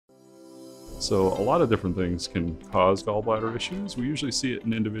So a lot of different things can cause gallbladder issues. We usually see it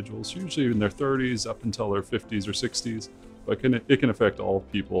in individuals, usually in their 30s up until their 50s or 60s, but it can affect all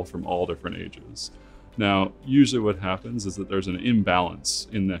people from all different ages. Now, usually what happens is that there's an imbalance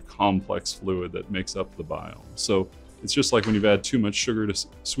in the complex fluid that makes up the bile. So it's just like when you've added too much sugar to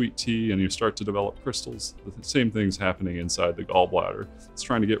sweet tea and you start to develop crystals. The same thing's happening inside the gallbladder. It's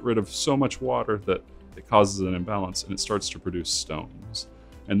trying to get rid of so much water that it causes an imbalance and it starts to produce stones.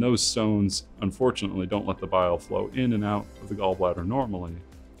 And those stones, unfortunately, don't let the bile flow in and out of the gallbladder normally.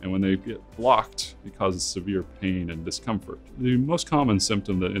 And when they get blocked, it causes severe pain and discomfort. The most common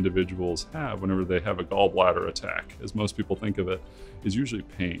symptom that individuals have whenever they have a gallbladder attack, as most people think of it, is usually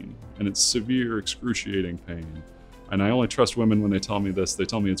pain. And it's severe, excruciating pain. And I only trust women when they tell me this. They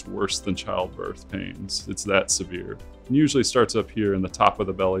tell me it's worse than childbirth pains. It's that severe. It usually starts up here in the top of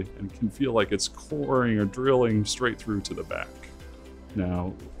the belly and can feel like it's coring or drilling straight through to the back.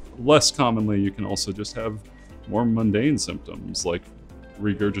 Now, less commonly, you can also just have more mundane symptoms like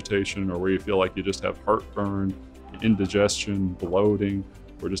regurgitation, or where you feel like you just have heartburn, indigestion, bloating,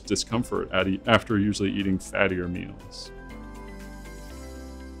 or just discomfort after usually eating fattier meals.